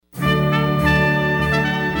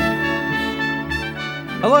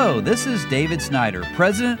Hello, this is David Snyder,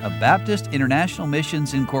 President of Baptist International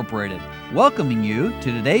Missions Incorporated, welcoming you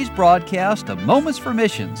to today's broadcast of Moments for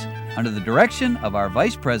Missions under the direction of our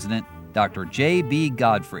Vice President, Dr. J.B.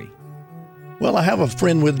 Godfrey. Well, I have a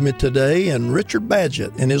friend with me today, and Richard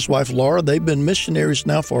Badgett and his wife Laura, they've been missionaries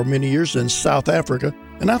now for many years in South Africa.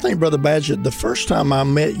 And I think, Brother Badgett, the first time I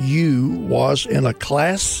met you was in a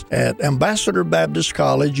class at Ambassador Baptist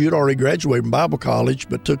College. You'd already graduated from Bible college,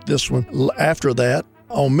 but took this one after that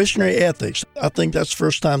on missionary ethics. I think that's the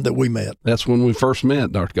first time that we met. That's when we first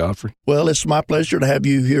met, Dr. Godfrey. Well, it's my pleasure to have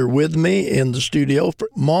you here with me in the studio for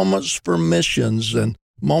Moments for Missions. And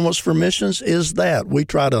Moments for Missions is that. We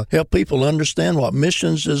try to help people understand what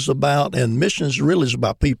missions is about, and missions really is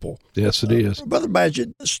about people. Yes, it is. Brother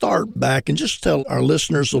Badgett, start back and just tell our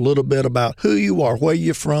listeners a little bit about who you are, where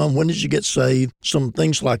you're from, when did you get saved, some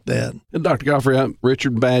things like that. And Dr. Godfrey, I'm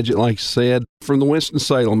Richard Badgett, like you said, from the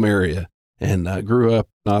Winston-Salem area. And I grew up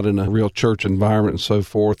not in a real church environment and so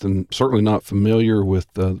forth, and certainly not familiar with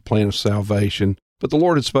the plan of salvation. But the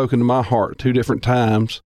Lord had spoken to my heart 2 different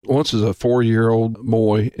times. Once as a 4-year-old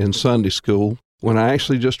boy in Sunday school, when I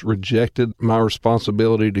actually just rejected my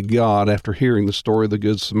responsibility to God after hearing the story of the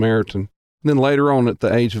Good Samaritan. And then later on, at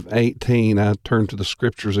the age of 18, I turned to the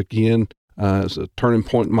Scriptures again as a turning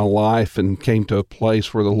point in my life and came to a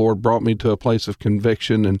place where the Lord brought me to a place of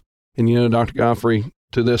conviction. And you know, Dr. Godfrey,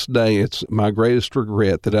 to this day, it's my greatest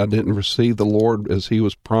regret that I didn't receive the Lord as He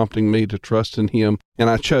was prompting me to trust in Him, and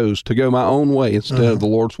I chose to go my own way instead of the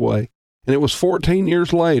Lord's way. And it was 14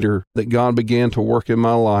 years later that God began to work in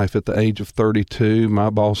my life. At the age of 32, my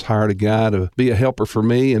boss hired a guy to be a helper for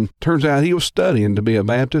me, and turns out he was studying to be a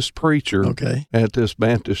Baptist preacher at this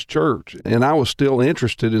Baptist church. And I was still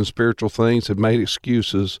interested in spiritual things, had made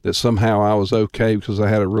excuses that somehow I was okay because I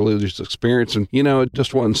had a religious experience, and, you know, it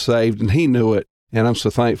just wasn't saved, and he knew it. And I'm so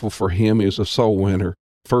thankful for him. He was a soul winner.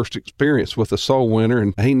 First experience with a soul winner,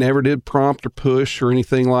 and he never did prompt or push or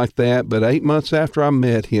anything like that. But 8 months after I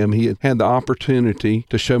met him, he had the opportunity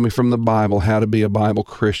to show me from the Bible how to be a Bible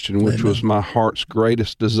Christian, which was my heart's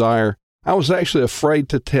greatest desire. I was actually afraid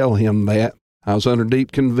to tell him that. I was under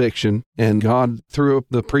deep conviction, and God, through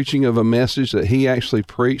the preaching of a message that he actually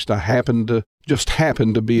preached, I happened to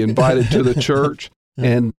be invited to the church.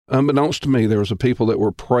 And unbeknownst to me, there was a people that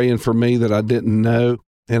were praying for me that I didn't know,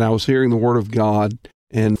 and I was hearing the Word of God.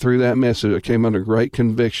 And through that message, I came under great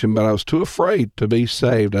conviction, but I was too afraid to be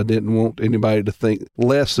saved. I didn't want anybody to think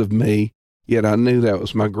less of me, yet I knew that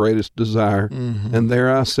was my greatest desire. And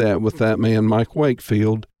there I sat with that man, Mike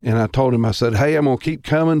Wakefield, and I told him, I said, hey, I'm going to keep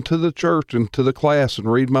coming to the church and to the class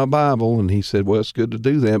and read my Bible. And he said, well, it's good to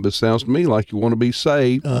do that, but it sounds to me like you want to be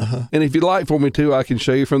saved. And if you'd like for me to, I can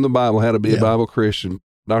show you from the Bible how to be a Bible Christian.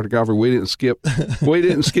 Dr. Godfrey, we didn't skip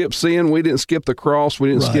sin, we didn't skip the cross, we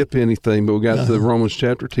didn't skip anything, but we got to Romans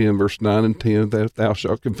chapter 10, verse 9 and 10, that if thou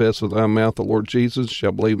shalt confess with thy mouth the Lord Jesus,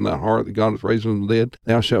 shalt believe in thy heart that God hath raised him from the dead,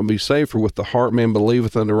 thou shalt be saved. For with the heart man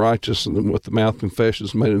believeth unto righteousness, and with the mouth confession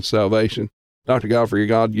is made unto salvation. Dr. Godfrey,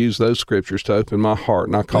 God used those scriptures to open my heart,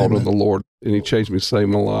 and I called on the Lord, and he changed me to save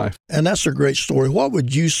my life. And that's a great story. What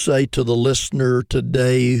would you say to the listener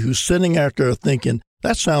today who's sitting out there thinking,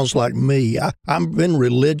 that sounds like me. I've been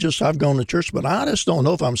religious. I've gone to church, but I just don't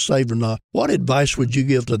know if I'm saved or not. What advice would you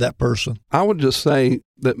give to that person? I would just say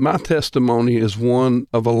that my testimony is one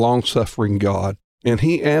of a long-suffering God, and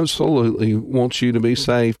he absolutely wants you to be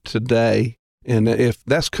saved today. And if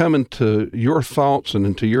that's coming to your thoughts and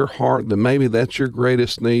into your heart, then maybe that's your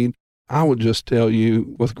greatest need. I would just tell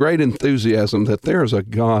you with great enthusiasm that there is a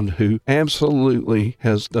God who absolutely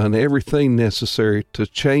has done everything necessary to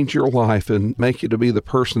change your life and make you to be the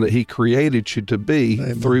person that he created you to be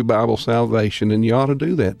through Bible salvation, and you ought to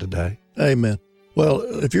do that today. Amen. Well,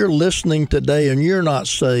 if you're listening today and you're not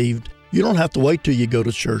saved, you don't have to wait till you go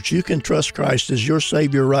to church. You can trust Christ as your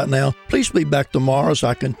Savior right now. Please be back tomorrow as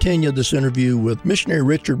I continue this interview with missionary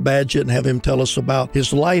Richard Badgett and have him tell us about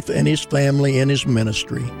his life and his family and his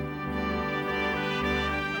ministry.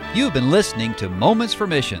 You've been listening to Moments for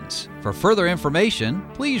Missions. For further information,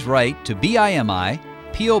 please write to BIMI,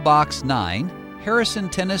 P.O. Box 9, Harrison,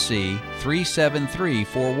 Tennessee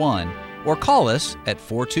 37341, or call us at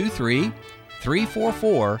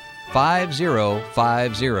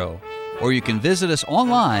 423-344-5050. Or you can visit us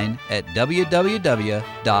online at www.bimi.org.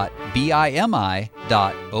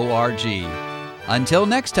 Until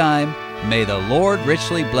next time, may the Lord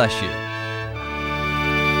richly bless you.